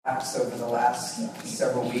Acts over the last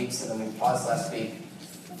several weeks, and then we paused last week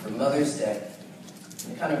for Mother's Day.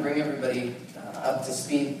 To kind of bring everybody up to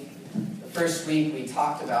speed, the first week we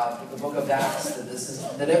talked about the book of Acts,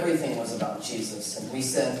 that everything was about Jesus. And we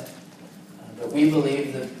said that we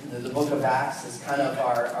believe that the book of Acts is kind of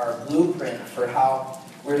our blueprint for how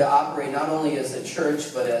we're to operate not only as a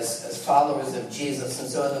church, but as followers of Jesus. And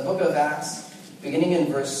so in the book of Acts, beginning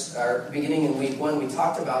in week 1, we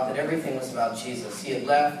talked about that everything was about Jesus. He had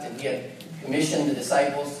left and he had commissioned the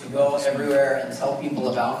disciples to go everywhere and tell people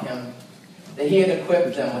about him. That he had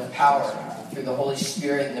equipped them with power through the Holy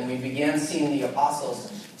Spirit. And then we began seeing the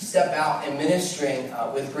apostles step out and ministering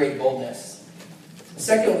with great boldness. The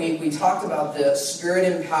second week, we talked about the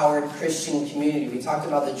Spirit-empowered Christian community. We talked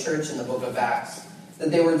about the church in the book of Acts, that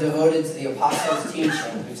they were devoted to the apostles'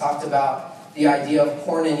 teaching. We talked about the idea of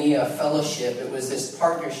koinonia, fellowship. It was this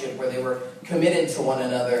partnership where they were committed to one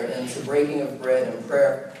another and to breaking of bread and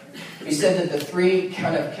prayer. We said that the three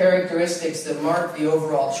kind of characteristics that mark the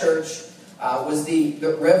overall church was the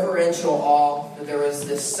reverential awe, that there was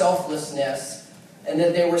this selflessness, and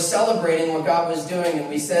that they were celebrating what God was doing. And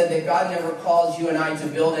we said that God never calls you and I to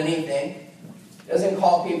build anything. He doesn't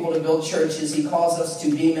call people to build churches. He calls us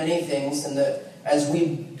to be many things, and that as we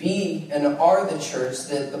be and are the church,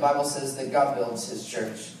 that the Bible says that God builds his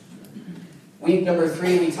church. Week number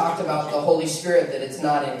 3, we talked about the Holy Spirit, that it's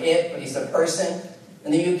not an it, but he's a person,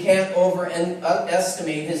 and that you can't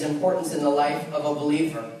overestimate his importance in the life of a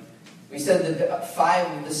believer. We said that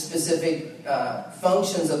 5 of the specific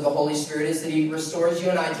functions of the Holy Spirit is that he restores you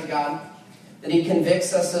and I to God, that he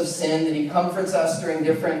convicts us of sin, that he comforts us during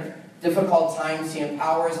difficult times, he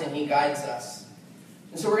empowers and he guides us.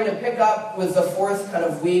 And so we're going to pick up with the 4th kind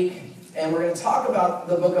of week, and we're going to talk about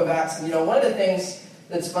the book of Acts. And one of the things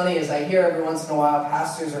that's funny is I hear every once in a while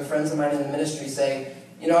pastors or friends of mine in the ministry say,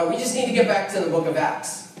 we just need to get back to the book of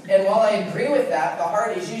Acts. And while I agree with that, the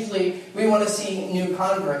heart is usually we want to see new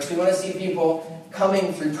converts. We want to see people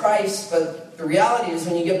coming through Christ. But the reality is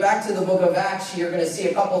when you get back to the book of Acts, you're going to see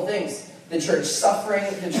a couple things. The church suffering,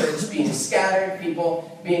 the church being scattered,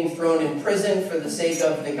 people being thrown in prison for the sake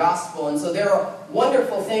of the gospel. And so there are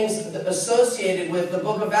wonderful things associated with the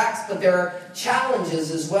book of Acts, but there are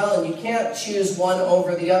challenges as well, and you can't choose one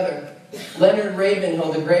over the other. Leonard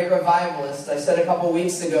Ravenhill, the great revivalist, I said a couple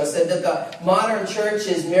weeks ago, said that the modern church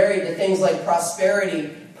is married to things like prosperity,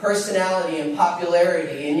 personality, and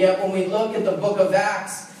popularity. And yet when we look at the book of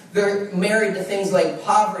Acts, they're married to things like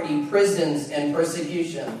poverty, prisons, and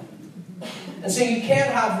persecution. And so you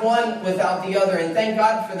can't have one without the other. And thank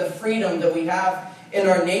God for the freedom that we have in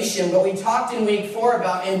our nation. But we talked in week 4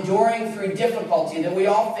 about enduring through difficulty, that we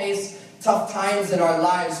all face tough times in our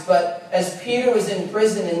lives. But as Peter was in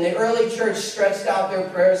prison and the early church stretched out their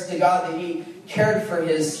prayers to God, that he cared for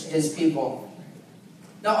his people.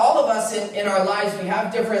 Now all of us in our lives, we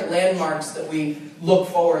have different landmarks that we look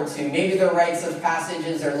forward to. Maybe they're rites of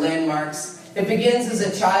passages or landmarks. It begins as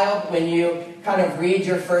a child when you kind of read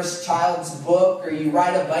your first child's book or you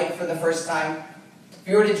ride a bike for the first time. If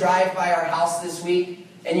you were to drive by our house this week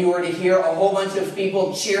and you were to hear a whole bunch of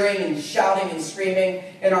people cheering and shouting and screaming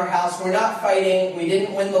in our house, we're not fighting, we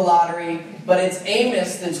didn't win the lottery, but it's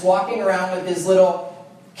Amos that's walking around with his little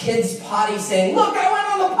kid's potty saying, "Look, I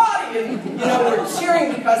went on the potty!" And we're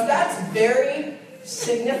cheering because that's very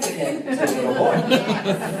significant to a little boy.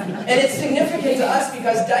 And it's significant to us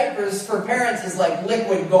because diapers for parents is like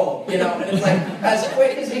liquid gold. It's like as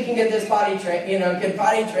quick as we can get this potty trained,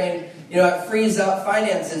 it frees up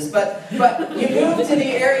finances. But you move to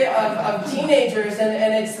the area of teenagers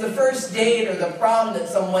and it's the first date or the prom that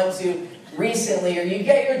someone went to recently, or you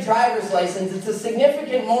get your driver's license. It's a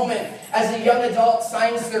significant moment as a young adult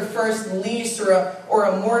signs their first lease or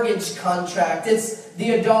a mortgage contract. It's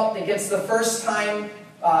the adult that gets the first time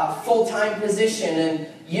full-time position, and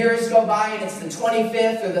years go by and it's the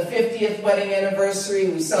 25th or the 50th wedding anniversary.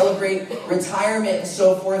 We celebrate retirement and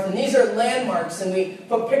so forth, and these are landmarks, and we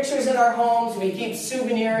put pictures in our homes, we keep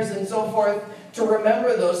souvenirs and so forth to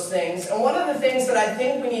remember those things. And one of the things that I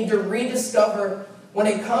think we need to rediscover when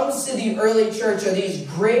it comes to the early church are these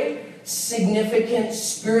great, significant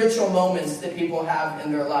spiritual moments that people have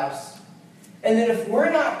in their lives. And that if we're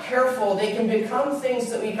not careful, they can become things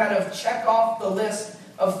that we kind of check off the list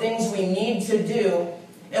of things we need to do,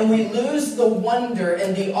 and we lose the wonder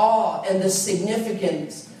and the awe and the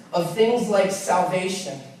significance of things like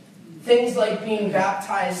salvation, things like being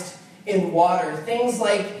baptized in water, things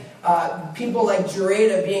like people like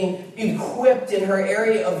Jareda being equipped in her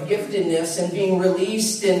area of giftedness and being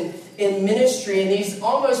released in ministry. And these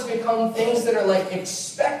almost become things that are like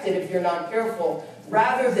expected if you're not careful,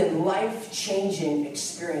 rather than life-changing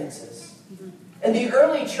experiences. And the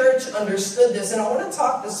early church understood this. And I want to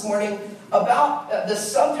talk this morning about the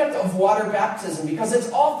subject of water baptism, because it's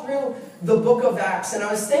all through the book of Acts. And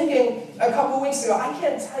I was thinking a couple weeks ago, I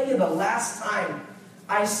can't tell you the last time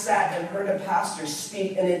I sat and heard a pastor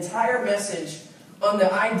speak an entire message on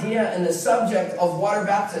the idea and the subject of water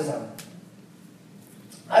baptism.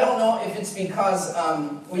 I don't know if it's because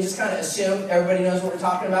we just kind of assume everybody knows what we're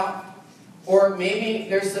talking about. Or maybe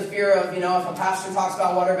there's the fear of, if a pastor talks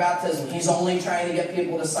about water baptism, he's only trying to get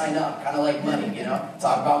people to sign up. Kind of like money,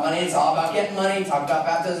 Talk about money, it's all about getting money. Talk about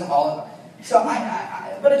baptism,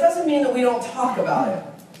 but it doesn't mean that we don't talk about it.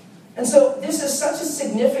 And so this is such a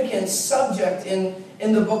significant subject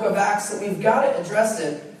in the book of Acts that we've got to address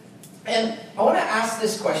it. And I want to ask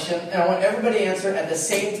this question, and I want everybody to answer it at the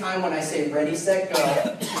same time when I say ready, set,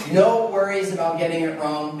 go. No worries about getting it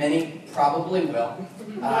wrong. Many probably will.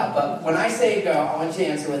 But when I say go, I want you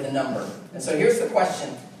to answer with a number. And so here's the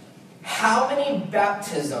question. How many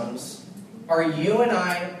baptisms are you and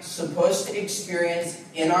I supposed to experience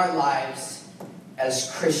in our lives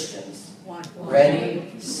as Christians?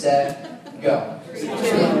 Ready, set, go.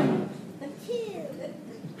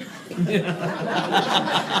 If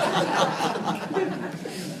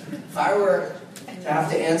I were to have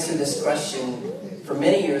to answer this question, for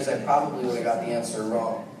many years I probably would have got the answer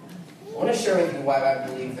wrong. I want to share with you why I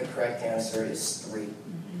believe the correct answer is 3.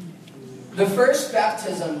 The first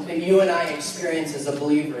baptism that you and I experience as a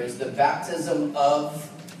believer is the baptism of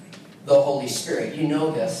the Holy Spirit. You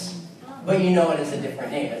know this, but you know it as a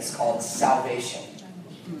different name. It's called salvation.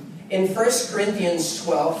 In 1 Corinthians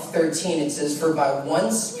 12:13, it says, "For by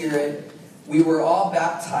one Spirit we were all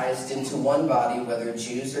baptized into one body, whether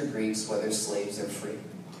Jews or Greeks, whether slaves or free."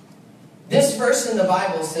 This verse in the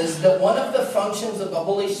Bible says that one of the functions of the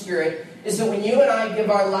Holy Spirit is that when you and I give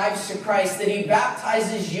our lives to Christ, that He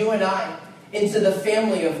baptizes you and I into the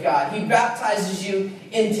family of God. He baptizes you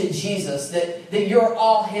into Jesus, that you're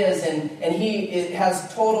all His, and He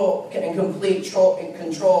has total and complete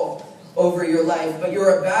control over your life. But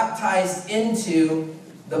you're baptized into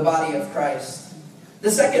the body of Christ.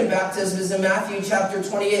 The second baptism is in Matthew chapter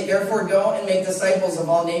 28. "Therefore go and make disciples of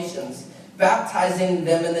all nations, baptizing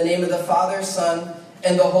them in the name of the Father, Son,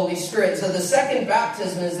 and the Holy Spirit." So the second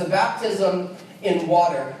baptism is the baptism in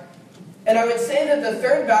water. And I would say that the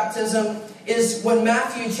third baptism is when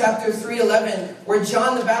Matthew chapter 3:11, where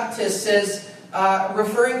John the Baptist says,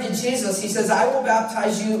 referring to Jesus, he says, "I will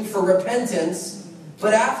baptize you for repentance,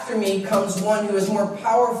 but after me comes one who is more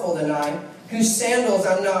powerful than I, whose sandals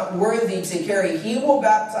I'm not worthy to carry. He will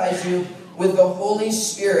baptize you with the Holy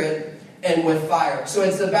Spirit and with fire." So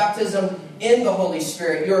it's the baptism in the Holy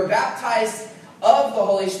Spirit. You're baptized of the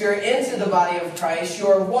Holy Spirit into the body of Christ.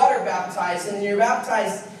 You're water baptized, and you're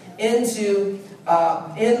baptized into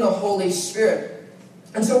in the Holy Spirit.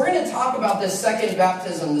 And so we're going to talk about this second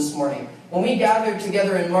baptism this morning. When we gathered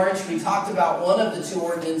together in March, we talked about one of the 2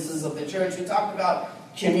 ordinances of the church. We talked about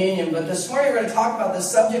communion. But this morning we're going to talk about the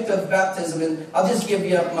subject of baptism. And I'll just give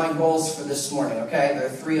you my goals for this morning, okay? There are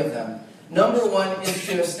 3 of them. Number 1 is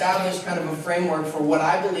to establish kind of a framework for what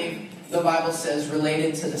I believe the Bible says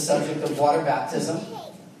related to the subject of water baptism.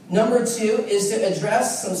 Number 2 is to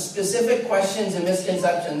address some specific questions and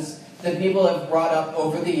misconceptions that people have brought up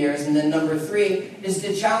over the years. And then number 3 is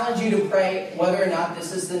to challenge you to pray whether or not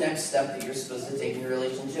this is the next step that you're supposed to take in your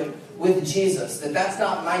relationship with Jesus. That's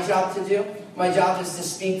not my job to do. My job is to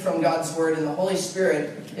speak from God's Word, and the Holy Spirit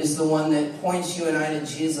is the one that points you and I to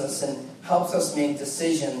Jesus and helps us make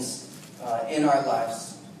decisions in our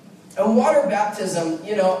lives. And water baptism,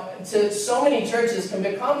 to so many churches can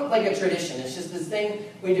become like a tradition. It's just this thing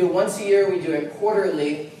we do once a year, we do it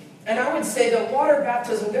quarterly. And I would say that water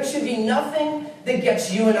baptism, there should be nothing that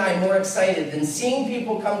gets you and I more excited than seeing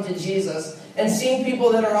people come to Jesus and seeing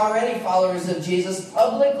people that are already followers of Jesus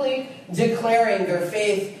publicly declaring their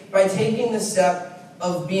faith by taking the step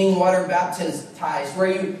of being water baptized, where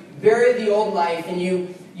you bury the old life and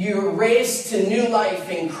you're raised to new life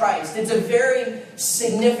in Christ. It's a very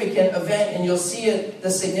significant event, and you'll see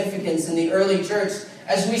the significance in the early church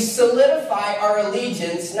as we solidify our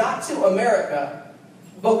allegiance, not to America,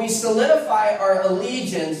 but we solidify our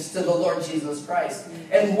allegiance to the Lord Jesus Christ.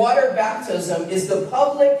 And water baptism is the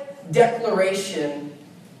public declaration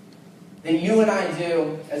that you and I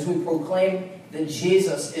do as we proclaim that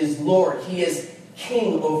Jesus is Lord. He is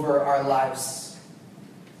King over our lives.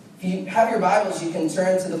 If you have your Bibles, you can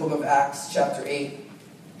turn to the book of Acts, chapter 8.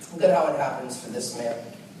 Look at how it happens for this man.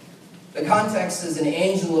 The context is an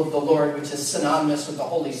angel of the Lord, which is synonymous with the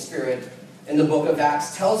Holy Spirit in the book of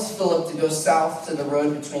Acts, tells Philip to go south to the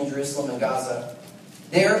road between Jerusalem and Gaza.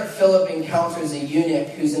 There, Philip encounters a eunuch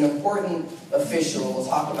who's an important official. We'll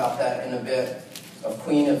talk about that in a bit. of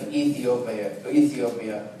Queen of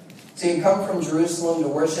Ethiopia. So he come from Jerusalem to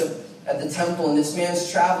worship at the temple, and this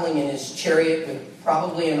man's traveling in his chariot with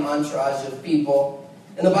probably an entourage of people.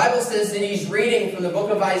 And the Bible says that he's reading from the book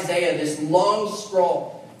of Isaiah, this long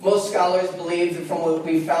scroll. Most scholars believe that from what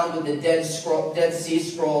we found with the Dead Sea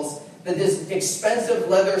Scrolls, that this expensive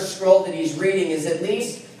leather scroll that he's reading is at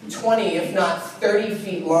least 20, if not 30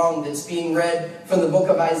 feet long, that's being read from the book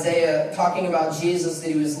of Isaiah, talking about Jesus, that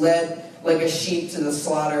he was led like a sheep to the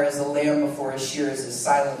slaughter, as a lamb before his shearers is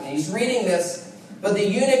silent. And he's reading this, but the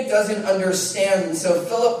eunuch doesn't understand. And so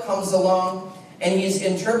Philip comes along, and he's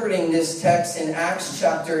interpreting this text in Acts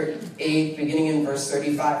chapter 8, beginning in verse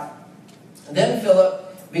 35. Then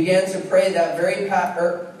Philip began to pray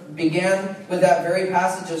began with that very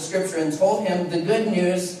passage of Scripture and told him the good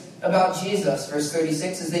news about Jesus. Verse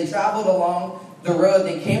 36, as they traveled along the road,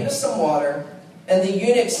 they came to some water, and the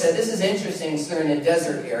eunuch said, this is interesting, so they're in a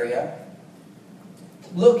desert area.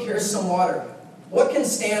 Look, here's some water. What can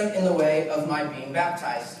stand in the way of my being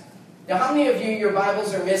baptized? Now, how many of you, your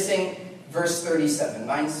Bibles are missing verse 37?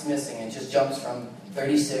 Mine's missing. It just jumps from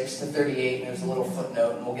 36 to 38, and there's a little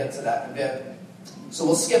footnote, and we'll get to that in a bit. So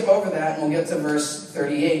we'll skip over that, and we'll get to verse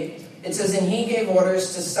 38. It says, and he gave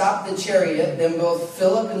orders to stop the chariot. Then both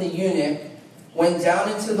Philip and the eunuch went down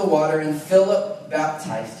into the water, and Philip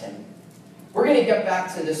baptized him. We're going to get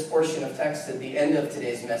back to this portion of text at the end of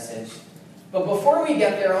today's message. But before we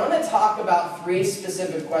get there, I want to talk about 3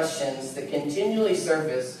 specific questions that continually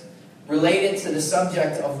surface related to the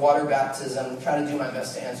subject of water baptism. I'm trying to do my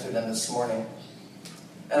best to answer them this morning.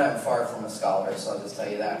 And I'm far from a scholar, so I'll just tell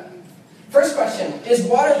you that. First question, is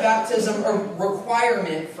water baptism a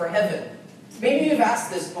requirement for heaven? Maybe you've asked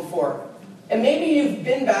this before. And maybe you've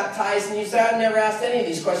been baptized and you say, I've never asked any of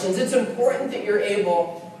these questions. It's important that you're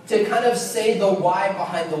able to kind of say the why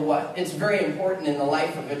behind the what. It's very important in the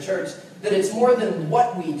life of a church that it's more than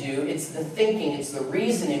what we do. It's the thinking, it's the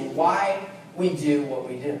reasoning why we do what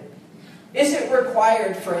we do. Is it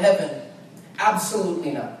required for heaven?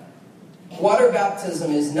 Absolutely not. Water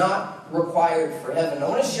baptism is not required for heaven. I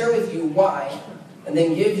want to share with you why, and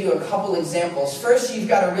then give you a couple examples. First, you've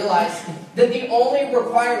got to realize that the only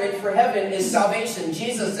requirement for heaven is salvation.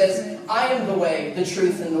 Jesus says, I am the way, the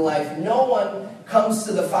truth, and the life. No one comes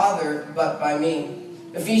to the Father but by me.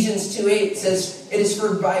 Ephesians 2:8 says, it is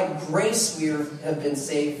for by grace we have been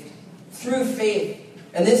saved, through faith.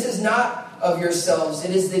 And this is not of yourselves.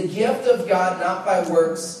 It is the gift of God, not by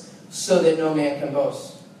works, so that no man can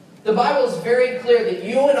boast. The Bible is very clear that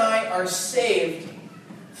you and I are saved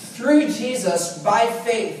through Jesus by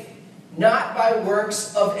faith, not by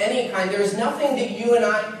works of any kind. There's nothing that you and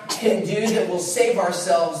I can do that will save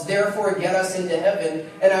ourselves, therefore get us into heaven.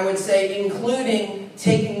 And I would say, including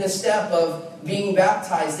taking the step of being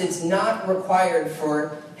baptized, it's not required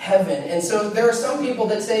for heaven. And so there are some people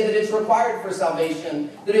that say that it's required for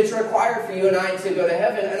salvation, that it's required for you and I to go to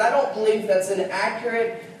heaven. And I don't believe that's an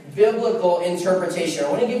accurate biblical interpretation. I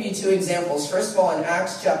want to give you 2 examples. First of all, in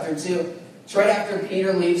Acts chapter 2, it's right after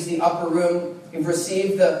Peter leaves the upper room. He's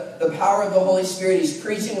received the power of the Holy Spirit. He's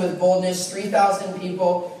preaching with boldness. 3,000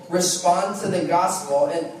 people respond to the gospel.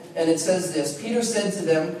 And it says this, Peter said to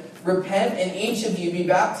them, repent and each of you be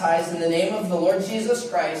baptized in the name of the Lord Jesus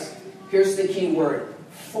Christ. Here's the key word,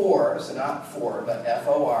 for, so not for, but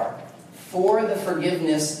F-O-R, for the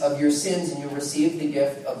forgiveness of your sins, and you receive the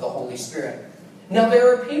gift of the Holy Spirit. Now,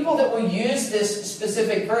 there are people that will use this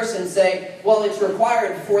specific verse and say, well, it's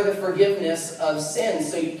required for the forgiveness of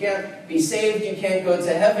sins, so you can't be saved, you can't go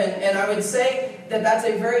to heaven. And I would say that that's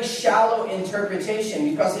a very shallow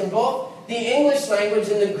interpretation, because in both the English language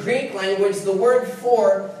and the Greek language, the word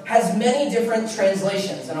for has many different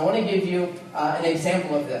translations. And I want to give you an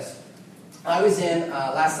example of this. I was in,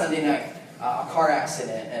 last Sunday night, a car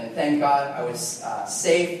accident, and thank God I was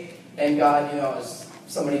safe. Thank God, it was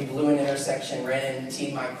somebody blew an intersection, ran in,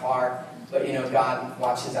 teed my car. But, God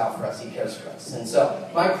watches out for us. He cares for us. And so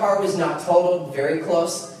my car was not totaled, very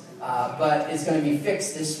close, but it's going to be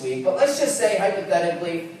fixed this week. But let's just say,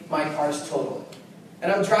 hypothetically, my car's totaled.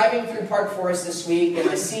 And I'm driving through Park Forest this week, and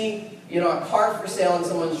I see, a car for sale in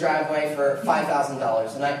someone's driveway for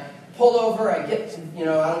 $5,000. And I pull over, I get,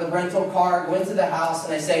 out of the rental car, go into the house,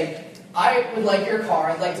 and I say, I would like your car.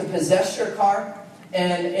 I'd like to possess your car.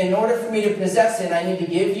 And in order for me to possess it, I need to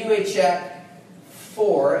give you a check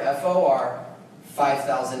for, F-O-R,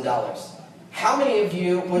 $5,000. How many of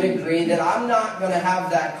you would agree that I'm not going to have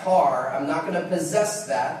that car, I'm not going to possess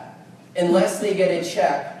that, unless they get a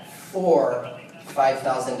check for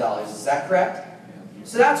 $5,000? Is that correct?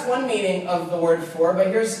 So that's one meaning of the word for, but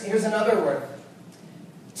here's another word.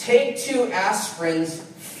 Take 2 aspirins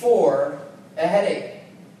for a headache.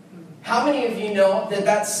 How many of you know that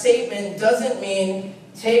that statement doesn't mean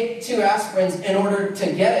take 2 aspirins in order to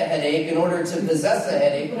get a headache, in order to possess a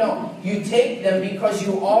headache? No, you take them because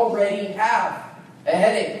you already have a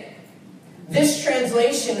headache. This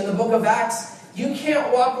translation in the book of Acts, you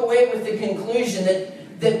can't walk away with the conclusion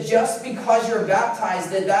that just because you're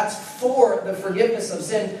baptized, that's for the forgiveness of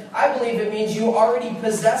sin. I believe it means you already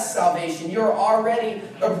possess salvation. You're already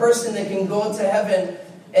a person that can go to heaven,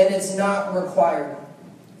 and it's not required.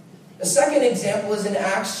 The second example is in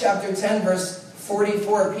Acts chapter 10, verse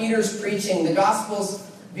 44. Peter's preaching, the Gospel's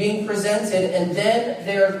being presented, and then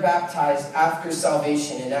they're baptized after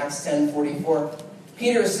salvation in Acts 10:44.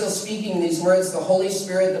 Peter is still speaking these words. The Holy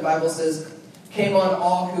Spirit, the Bible says, came on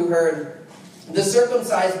all who heard. The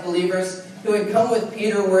circumcised believers who had come with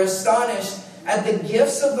Peter were astonished at the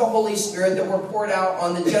gifts of the Holy Spirit that were poured out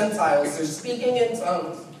on the Gentiles. They're speaking in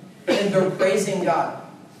tongues and they're praising God.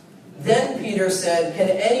 Then Peter said,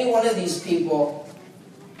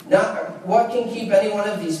 what can keep any one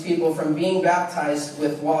of these people from being baptized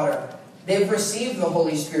with water? They've received the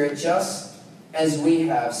Holy Spirit just as we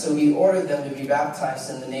have. So he ordered them to be baptized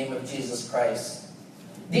in the name of Jesus Christ.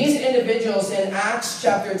 These individuals in Acts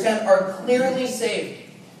chapter 10 are clearly saved.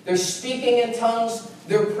 They're speaking in tongues,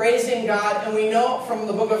 they're praising God, and we know from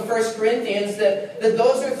the book of 1 Corinthians that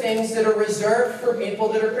those are things that are reserved for people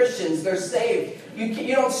that are Christians. They're saved.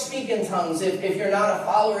 You don't speak in tongues if you're not a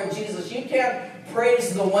follower of Jesus. You can't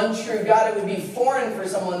praise the one true God. It would be foreign for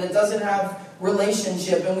someone that doesn't have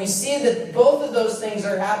relationship. And we see that both of those things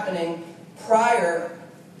are happening prior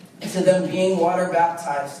to them being water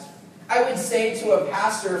baptized. I would say to a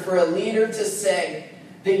pastor, for a leader to say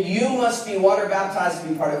that you must be water baptized to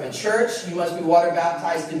be part of a church, you must be water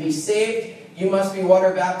baptized to be saved, you must be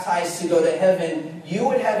water baptized to go to heaven, you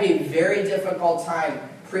would have a very difficult time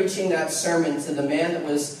preaching that sermon to the man that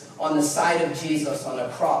was on the side of Jesus on a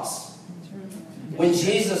cross. When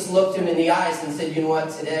Jesus looked him in the eyes and said, you know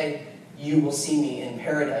what, today you will see me in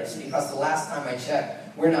paradise, because the last time I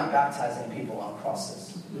checked, we're not baptizing people on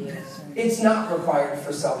crosses. Yes. It's not required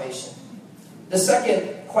for salvation. The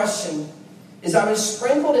second question is, I was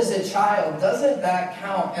sprinkled as a child. Doesn't that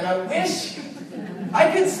count? And I wish I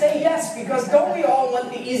could say yes, because don't we all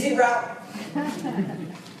want the easy route?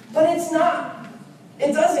 But it's not.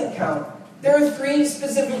 It doesn't count. There are 3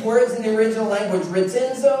 specific words in the original language.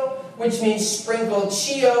 Retinzo, which means sprinkled.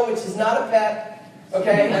 Chio, which is not a pet.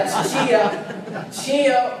 Okay, that's chia.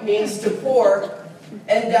 Chia means to pour.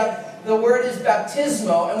 And the word is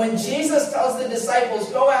baptismo. And when Jesus tells the disciples,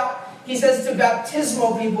 go out, he says to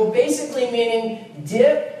baptismo people, basically meaning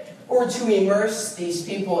dip or to immerse these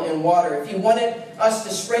people in water. If he wanted us to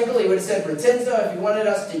sprinkle, he would have said retinzo. If he wanted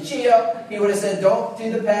us to chio, he would have said don't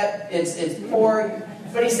do the pet, it's pour.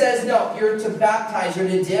 But he says, no, you're to baptize, you're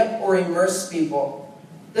to dip or immerse people.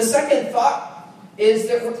 The second thought is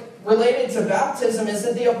that related to baptism is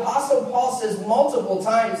that the Apostle Paul says multiple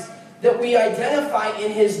times that we identify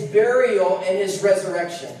in his burial and his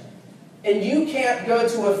resurrection. And you can't go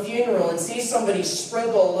to a funeral and see somebody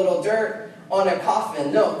sprinkle a little dirt on a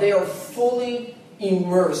coffin. No, they are fully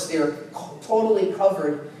immersed. They are totally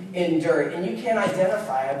covered in dirt. And you can't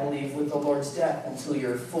identify, I believe, with the Lord's death until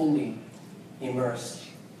you're fully immersed.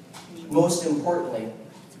 Most importantly,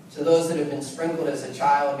 to those that have been sprinkled as a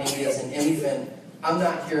child, maybe as an infant, I'm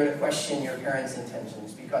not here to question your parents'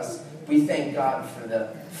 intentions, because we thank God for the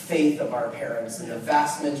faith of our parents, and the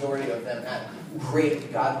vast majority of them had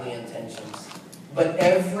great godly intentions. But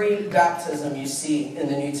every baptism you see in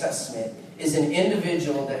the New Testament is an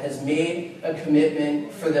individual that has made a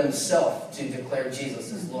commitment for themselves to declare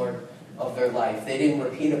Jesus as Lord of their life. They didn't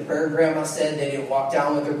repeat a prayer grandma said. They didn't walk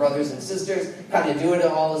down with their brothers and sisters, kind of do it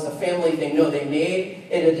all as a family thing. No, they made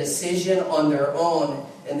it a decision on their own,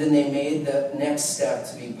 and then they made the next step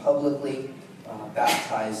to be publicly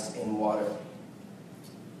baptized in water.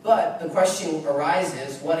 But the question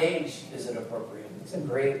arises, what age is it appropriate? It's a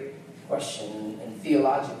great question, and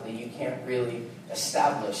theologically you can't really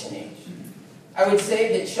establish an age. I would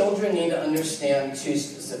say that children need to understand 2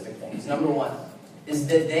 specific things. Number 1 is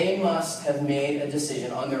that they must have made a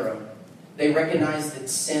decision on their own. They recognize that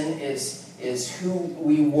sin is who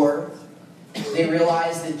we were. They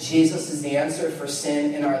realize that Jesus is the answer for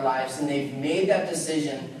sin in our lives, and they've made that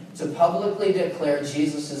decision to publicly declare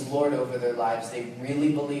Jesus as Lord over their lives. They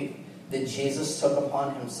really believe that Jesus took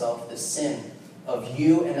upon himself the sin of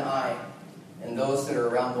you and I and those that are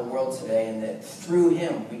around the world today, and that through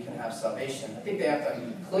him we can have salvation. I think they have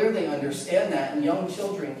to clearly understand that, and young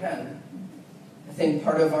children can. I think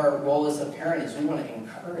part of our role as a parent is we want to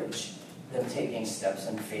encourage them taking steps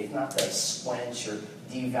in faith, not to squelch or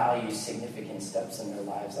devalue significant steps in their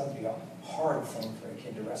lives. That would be a hard thing for a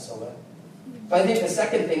kid to wrestle with. But I think the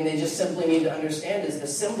second thing they just simply need to understand is the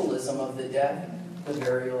symbolism of the death, the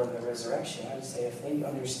burial, and the resurrection. I would say if they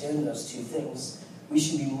understand those two things, we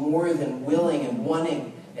should be more than willing and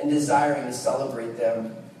wanting and desiring to celebrate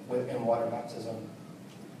them in water baptism.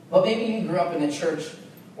 But maybe you grew up in a church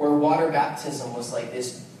where water baptism was like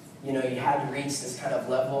this, you had to reach this kind of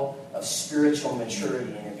level of spiritual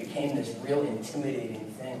maturity, and it became this real intimidating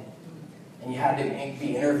thing. And you had to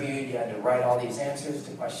be interviewed, you had to write all these answers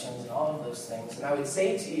to questions and all of those things. And I would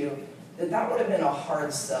say to you that would have been a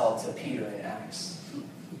hard sell to Peter in Acts,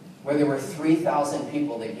 where there were 3,000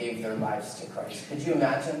 people that gave their lives to Christ. Could you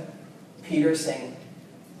imagine Peter saying,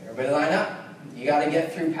 everybody line up. You got to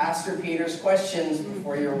get through Pastor Peter's questions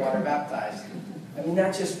before you're water baptized. I mean,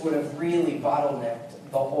 that just would have really bottlenecked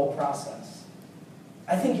the whole process.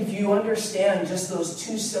 I think if you understand just those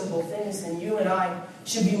two simple things, then you and I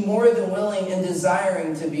should be more than willing and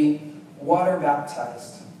desiring to be water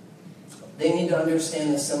baptized. They need to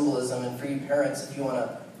understand the symbolism, and for you parents, if you want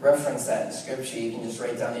to reference that in Scripture, you can just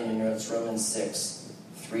write down in your notes Romans 6,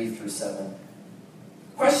 3-7.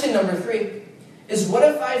 Question number 3 is, what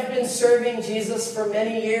if I've been serving Jesus for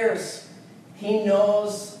many years? He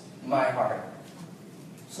knows my heart.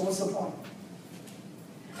 So what's the point?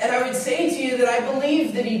 And I would say to you that I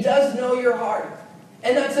believe that He does know your heart.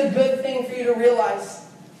 And that's a good thing for you to realize.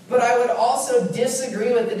 But I would also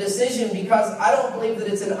disagree with the decision, because I don't believe that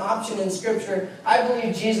it's an option in Scripture. I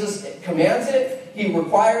believe Jesus commands it. He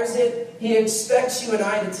requires it. He expects you and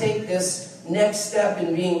I to take this next step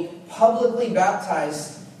in being publicly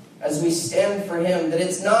baptized as we stand for Him. That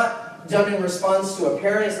it's not done in response to a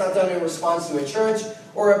parent. It's not done in response to a church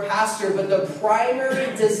or a pastor. But the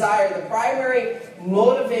primary desire, the primary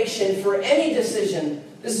motivation for any decision,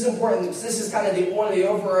 this is important because this is kind of one of the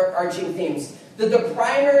overarching themes, that the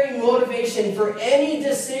primary motivation for any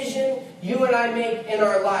decision you and I make in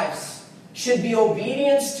our lives should be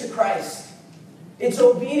obedience to Christ. It's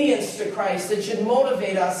obedience to Christ that should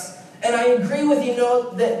motivate us. And I agree with you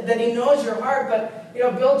that He knows your heart, but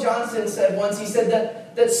Bill Johnson said once, he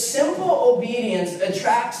said that simple obedience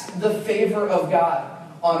attracts the favor of God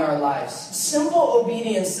on our lives. Simple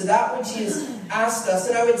obedience to that which He has asked us.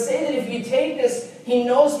 And I would say that if you take this He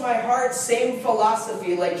knows my heart same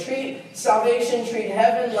philosophy, like treat salvation, treat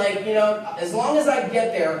heaven, like, as long as I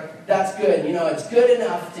get there, that's good. It's good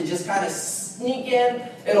enough to just kind of sneak in.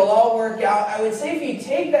 It'll all work out. I would say if you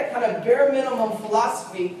take that kind of bare minimum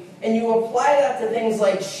philosophy and you apply that to things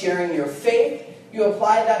like sharing your faith, you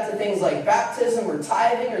apply that to things like baptism or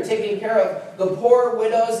tithing or taking care of the poor,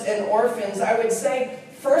 widows, and orphans, I would say,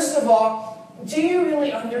 first of all, do you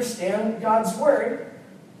really understand God's Word?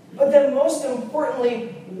 But then most importantly,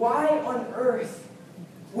 why on earth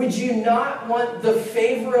would you not want the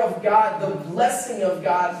favor of God, the blessing of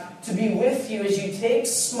God, to be with you as you take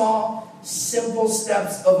small, simple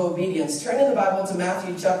steps of obedience? Turn in the Bible to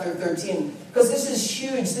Matthew chapter 13, because this is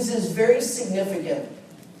huge. This is very significant.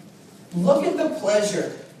 Look at the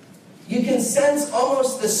pleasure. You can sense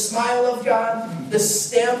almost the smile of God, the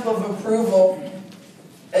stamp of approval.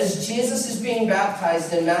 As Jesus is being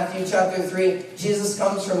baptized in Matthew chapter 3, Jesus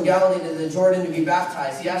comes from Galilee to the Jordan to be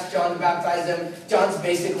baptized. He asked John to baptize him. John's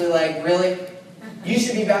basically like, really? You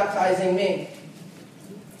should be baptizing me.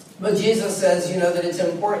 But Jesus says, that it's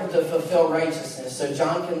important to fulfill righteousness. So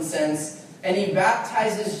John consents, and he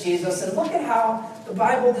baptizes Jesus. And look at how the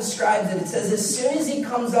Bible describes it. It says, as soon as he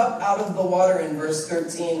comes up out of the water in verse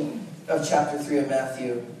 13 of chapter 3 of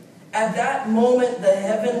Matthew, at that moment the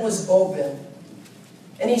heaven was opened.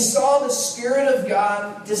 And he saw the Spirit of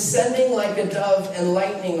God descending like a dove and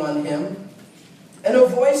lightning on him. And a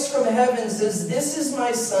voice from heaven says, this is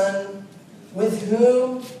my Son, with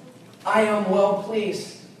whom I am well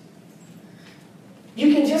pleased.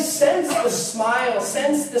 You can just sense the smile,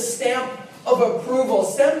 sense the stamp of approval,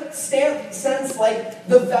 sense like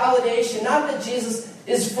the validation. Not that Jesus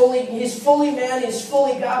is he's fully man, he's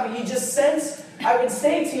fully God, but you just sense, I would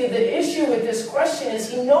say to you, the issue with this question is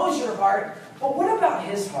He knows your heart. But what about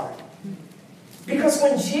His heart? Because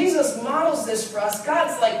when Jesus models this for us,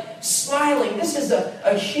 God's like smiling. This is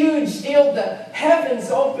a huge deal. The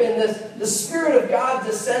heavens open. The Spirit of God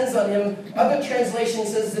descends on Him. Other translation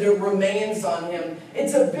says that it remains on Him.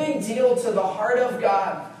 It's a big deal to the heart of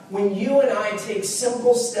God when you and I take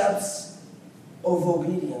simple steps of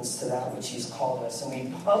obedience to that which He's called us. And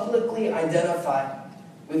we publicly identify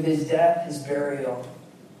with His death, His burial,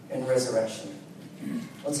 and resurrection.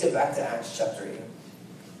 Let's get back to Acts chapter 8.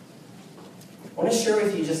 I want to share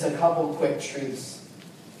with you just a couple quick truths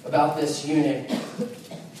about this eunuch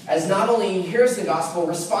as not only he hears the gospel,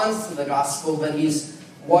 responds to the gospel, but he's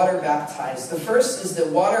water baptized. The first is that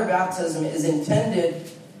water baptism is intended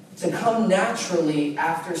to come naturally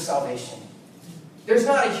after salvation. There's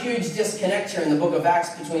not a huge disconnect here in the book of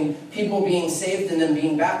Acts between people being saved and then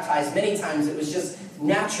being baptized. Many times it was just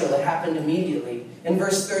natural. It happened immediately. In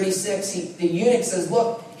verse 36, the eunuch says,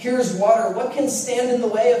 look, here's water. What can stand in the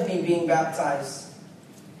way of me being baptized?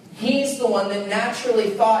 He's the one that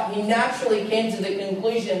naturally thought, he naturally came to the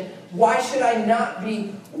conclusion, why should I not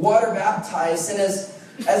be water baptized? And as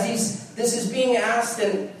this is being asked,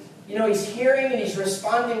 and he's hearing and he's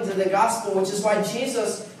responding to the gospel, which is why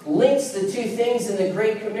Jesus links the two things in the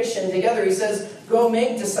Great Commission together. He says, go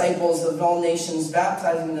make disciples of all nations,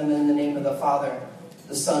 baptizing them in the name of the Father,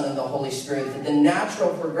 the Son, and the Holy Spirit. That the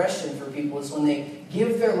natural progression for people is when they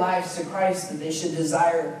give their lives to Christ, that they should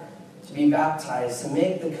desire to be baptized, to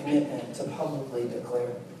make the commitment to publicly declare.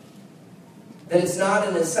 That it's not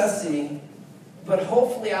a necessity, but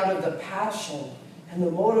hopefully out of the passion and the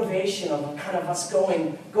motivation of kind of us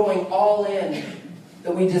going all in,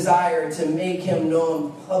 that we desire to make him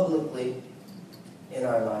known publicly in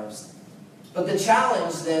our lives. But the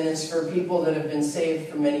challenge then is for people that have been saved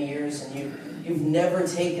for many years and you've never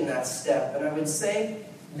taken that step. And I would say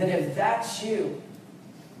that if that's you,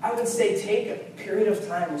 I would say take a period of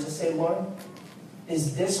time and just say, Lord,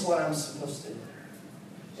 is this what I'm supposed to do?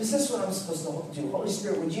 Is this what I'm supposed to do? Holy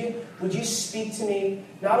Spirit, would you speak to me,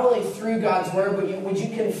 not only through God's word, but would you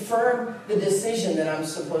confirm the decision that I'm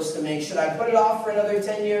supposed to make? Should I put it off for another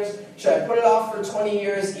 10 years? Should I put it off for 20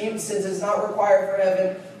 years, even since it's not required for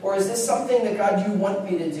heaven? Or is this something that, God, you want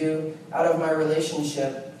me to do out of my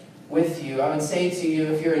relationship with you? I would say to you,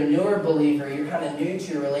 if you're a newer believer, you're kind of new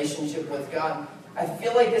to your relationship with God, I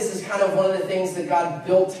feel like this is kind of one of the things that God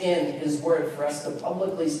built in his word for us to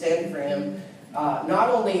publicly stand for him. Not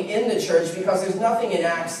only in the church, because there's nothing in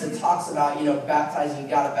Acts that talks about, baptizing, you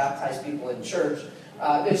got to baptize people in church.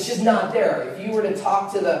 It's just not there. If you were to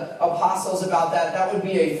talk to the apostles about that, that would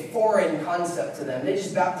be a foreign concept to them. They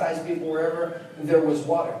just baptized people wherever there was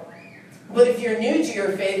water. But if you're new to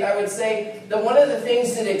your faith, I would say that one of the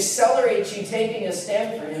things that accelerates you taking a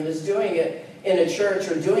stand for him is doing it in a church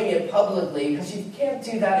or doing it publicly, because you can't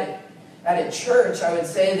do that at a church. I would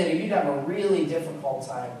say that you'd have a really difficult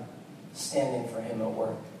time standing for him at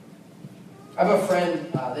work. I have a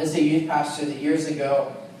friend that's a youth pastor that years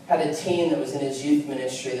ago had a teen that was in his youth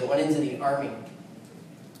ministry that went into the army.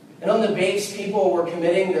 And on the base, people were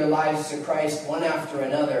committing their lives to Christ one after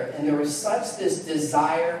another. And there was such this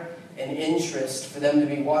desire and interest for them to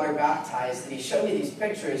be water baptized that he showed me these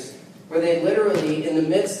pictures where they literally, in the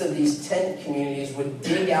midst of these tent communities, would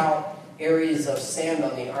dig out areas of sand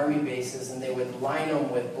on the army bases and they would line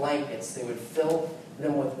them with blankets. They would fill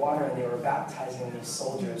them with water, and they were baptizing these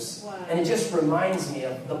soldiers. Wow. And it just reminds me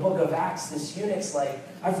of the book of Acts. This eunuch's like,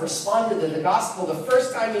 I've responded to the gospel. The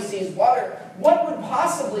first time he sees water, what would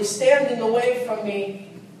possibly stand in the way from me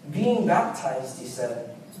being baptized, he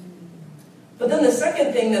said. But then the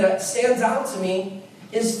second thing that stands out to me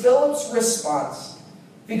is Philip's response.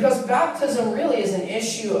 Because baptism really is an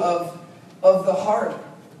issue of the heart.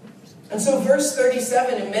 And so verse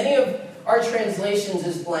 37, in many of our translations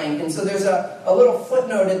is blank. And so there's a little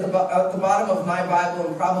footnote at the bottom of my Bible,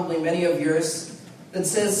 and probably many of yours, that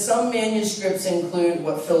says some manuscripts include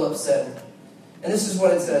what Philip said. And this is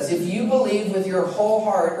what it says. If you believe with your whole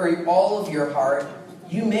heart, or all of your heart,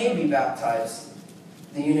 you may be baptized.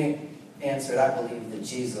 The eunuch answered, I believe that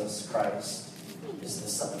Jesus Christ is the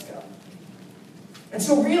Son of God. And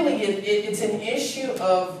so really it's an issue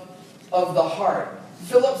of the heart.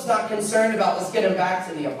 Philip's not concerned about, let's get him back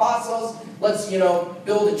to the apostles. Let's,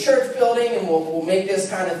 build a church building and we'll make this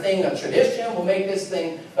kind of thing a tradition. We'll make this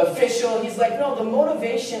thing official. He's like, no, the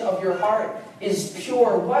motivation of your heart is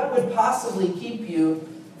pure. What would possibly keep you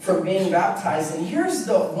from being baptized? And here's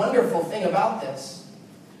the wonderful thing about this.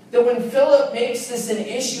 That when Philip makes this an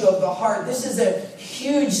issue of the heart, this is a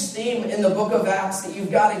huge theme in the book of Acts that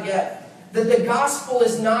you've got to get. That the gospel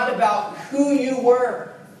is not about who you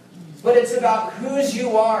were, but it's about whose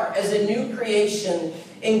you are as a new creation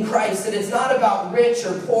in Christ. That it's not about rich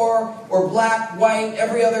or poor or black, white,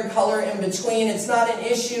 every other color in between. It's not an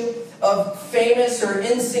issue of famous or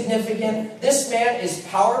insignificant. This man is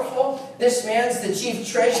powerful. This man's the chief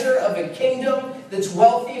treasurer of a kingdom that's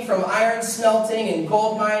wealthy from iron smelting and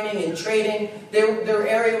gold mining and trading. Their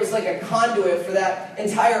area was like a conduit for that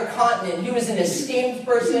entire continent. He was an esteemed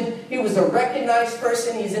person. He was a recognized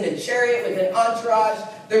person. He's in a chariot with an entourage.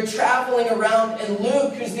 They're traveling around, and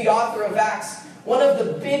Luke, who's the author of Acts, one of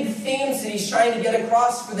the big themes that he's trying to get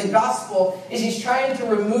across for the gospel is he's trying to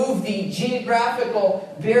remove the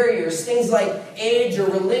geographical barriers, things like age or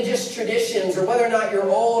religious traditions, or whether or not you're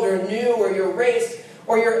old or new, or your race,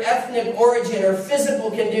 or your ethnic origin or physical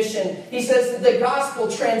condition. He says that the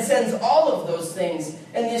gospel transcends all of those things.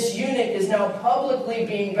 And this eunuch is now publicly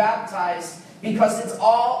being baptized because it's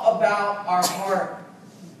all about our heart.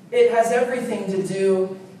 It has everything to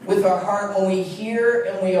do with our heart when we hear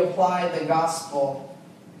and we apply the gospel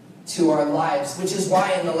to our lives. Which is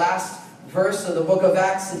why in the last verse of the book of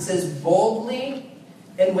Acts it says, boldly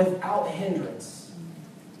and without hindrance,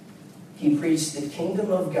 he preached the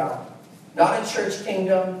kingdom of God. Not a church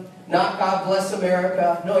kingdom, not God bless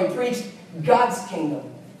America. No, he preached God's kingdom.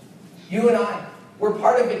 You and I, we're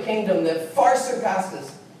part of a kingdom that far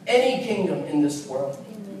surpasses any kingdom in this world.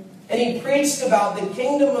 And he preached about the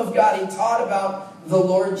kingdom of God. He taught about the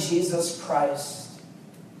Lord Jesus Christ.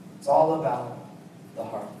 It's all about the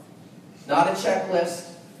heart. Not a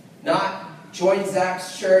checklist, not join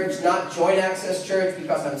Zach's church, not join Access Church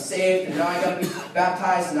because I'm saved and now I got to be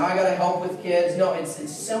baptized and now I got to help with kids. No, it's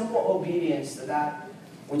simple obedience to that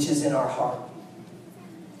which is in our heart.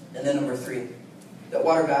 And then number 3, that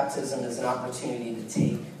water baptism is an opportunity to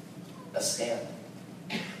take a stand.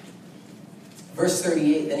 Verse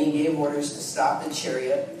 38, then he gave orders to stop the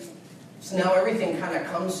chariot. So now everything kind of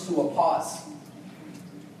comes to a pause.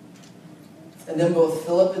 And then both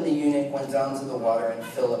Philip and the eunuch went down to the water, and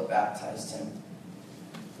Philip baptized him.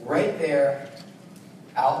 Right there,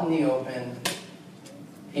 out in the open,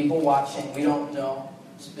 people watching. We don't know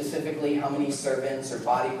specifically how many servants or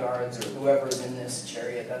bodyguards or whoever's in this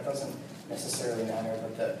chariot. That doesn't necessarily matter.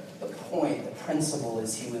 But the point, the principle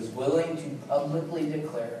is he was willing to publicly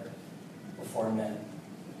declare before men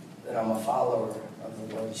that I'm a follower of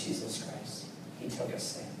the Lord Jesus Christ. He took a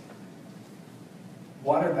stand.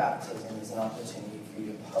 Water baptism is an opportunity for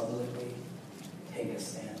you to publicly take a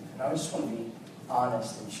stand. And I just want to be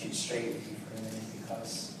honest and shoot straight with you for a minute,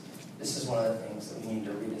 because this is one of the things that we need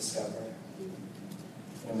to rediscover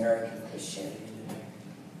in American Christianity today.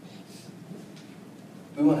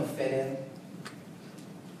 We want to fit in.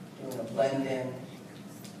 We want to blend in.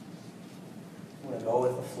 We want to go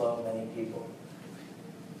with the flow, many people.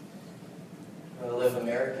 We want to live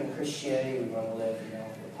American Christianity. We want to live,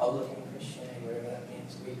 Republican Christianity, whatever that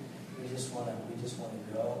means. We just want to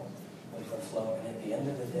go with the flow. And at the end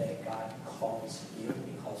of the day, God calls you,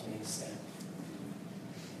 he calls me to stand.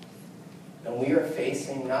 And we are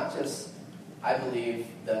facing not just, I believe,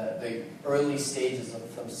 the early stages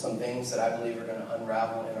of some things that I believe are going to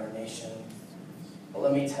unravel in our nation. But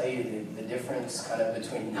let me tell you the difference kind of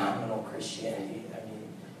between nominal Christianity. I mean,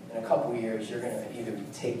 in a couple of years, you're going to either be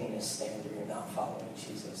taking a stand or you're not following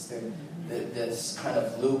Jesus. This kind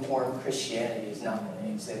of lukewarm Christianity is not going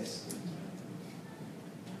to exist.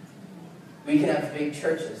 We can have big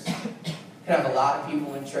churches. We can have a lot of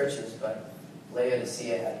people in churches, but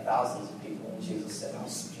Laodicea had thousands of people, and Jesus said, I'll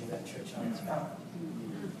spew that church on its mouth.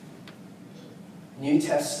 New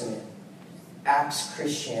Testament, Acts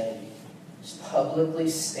Christianity, is publicly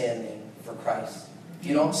standing for Christ. If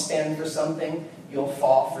you don't stand for something, you'll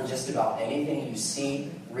fall for just about anything you see,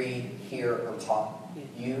 read, hear, or taught.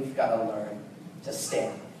 You've got to learn to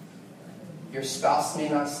stand. Your spouse may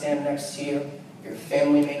not stand next to you. Your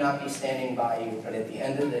family may not be standing by you. But at the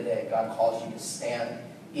end of the day, God calls you to stand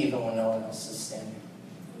even when no one else is standing.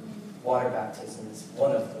 Water baptism is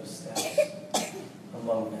one of those steps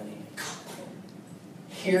among many.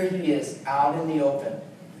 Here he is out in the open.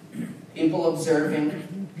 People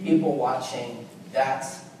observing, people watching.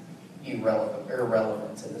 That's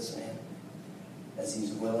irrelevant to this man, as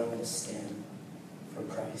he's willing to stand for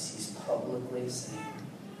Christ. He's publicly saying,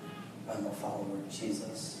 I'm a follower of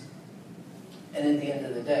Jesus. And at the end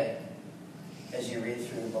of the day, as you read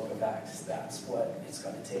through the book of Acts, that's what it's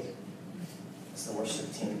going to take. As the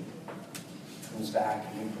worship team comes back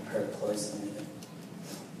and we prepare to close the meeting.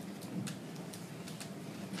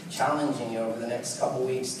 Challenging you over the next couple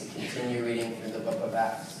weeks to continue reading through the book of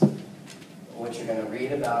Acts. What you're going to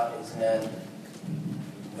read about is men,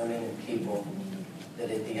 women, and people that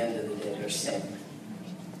at the end of the day, they're sinning.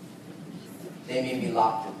 They may be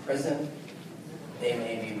locked in prison. They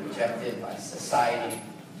may be rejected by society.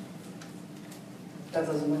 That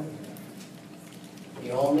doesn't matter.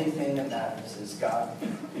 The only thing that matters is God,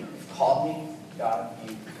 you've called me. God,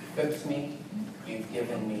 you've equipped me. You've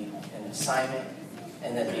given me an assignment.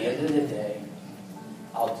 And at the end of the day,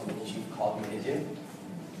 I'll do what you've called me to do.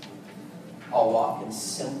 I'll walk in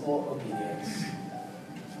simple obedience,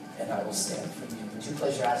 and I will stand for you. Would you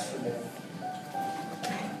please ask for me?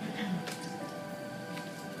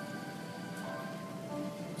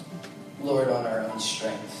 Lord, on our own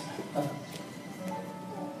strength.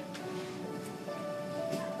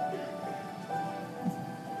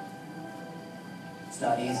 It's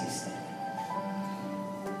not easy standing.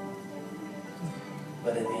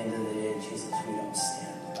 But at the end of the day, Jesus, we don't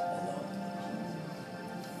stand alone.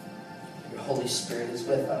 Your Holy Spirit is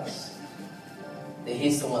with us. That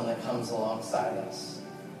He's the one that comes alongside us.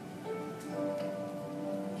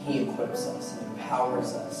 He equips us and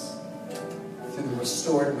empowers us through the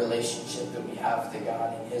restored relationship that we have to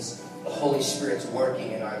God, and the Holy Spirit's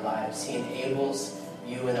working in our lives. He enables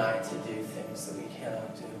you and I to do things that we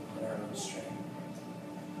cannot do in our own strength.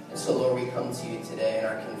 And so, Lord, we come to you today in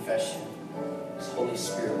our confession. Holy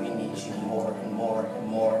Spirit, we need you more and more and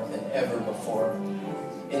more than ever before.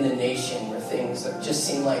 In a nation where things just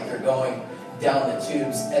seem like they're going down the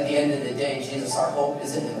tubes, at the end of the day, Jesus, our hope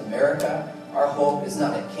isn't in America. Our hope is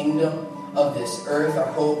not a kingdom of this earth.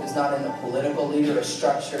 Our hope is not in a political leader or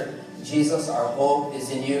structure. Jesus, our hope is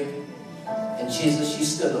in you. And Jesus, you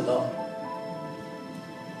stood alone.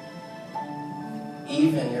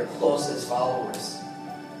 Even your closest followers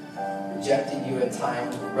rejected you at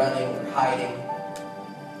times, running or hiding.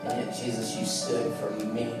 And yet, Jesus, you stood for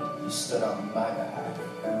me. You stood on my behalf.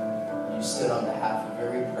 You stood on behalf of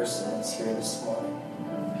every person that's here this morning.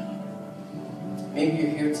 Maybe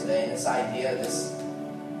you're here today and this idea, this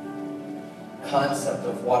concept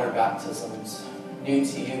of water baptism is new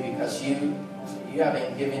to you because you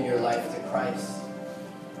haven't given your life to Christ.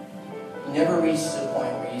 You never reached the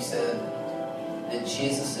point where you said that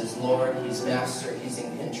Jesus is Lord, He's Master, He's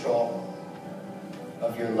in control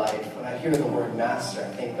of your life. When I hear the word master, I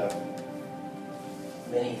think of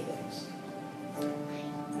many things.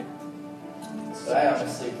 But I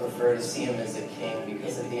honestly prefer to see Him as a king,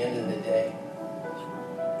 because at the end of the day,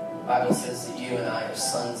 the Bible says that you and I are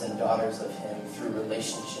sons and daughters of Him through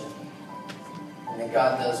relationship. And that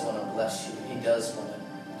God does want to bless you. He does want to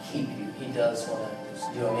keep you. He does want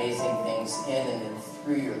to do amazing things in and then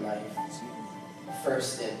through your life.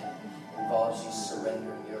 First, it involves you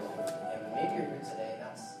surrendering your life to Him. And maybe you're here today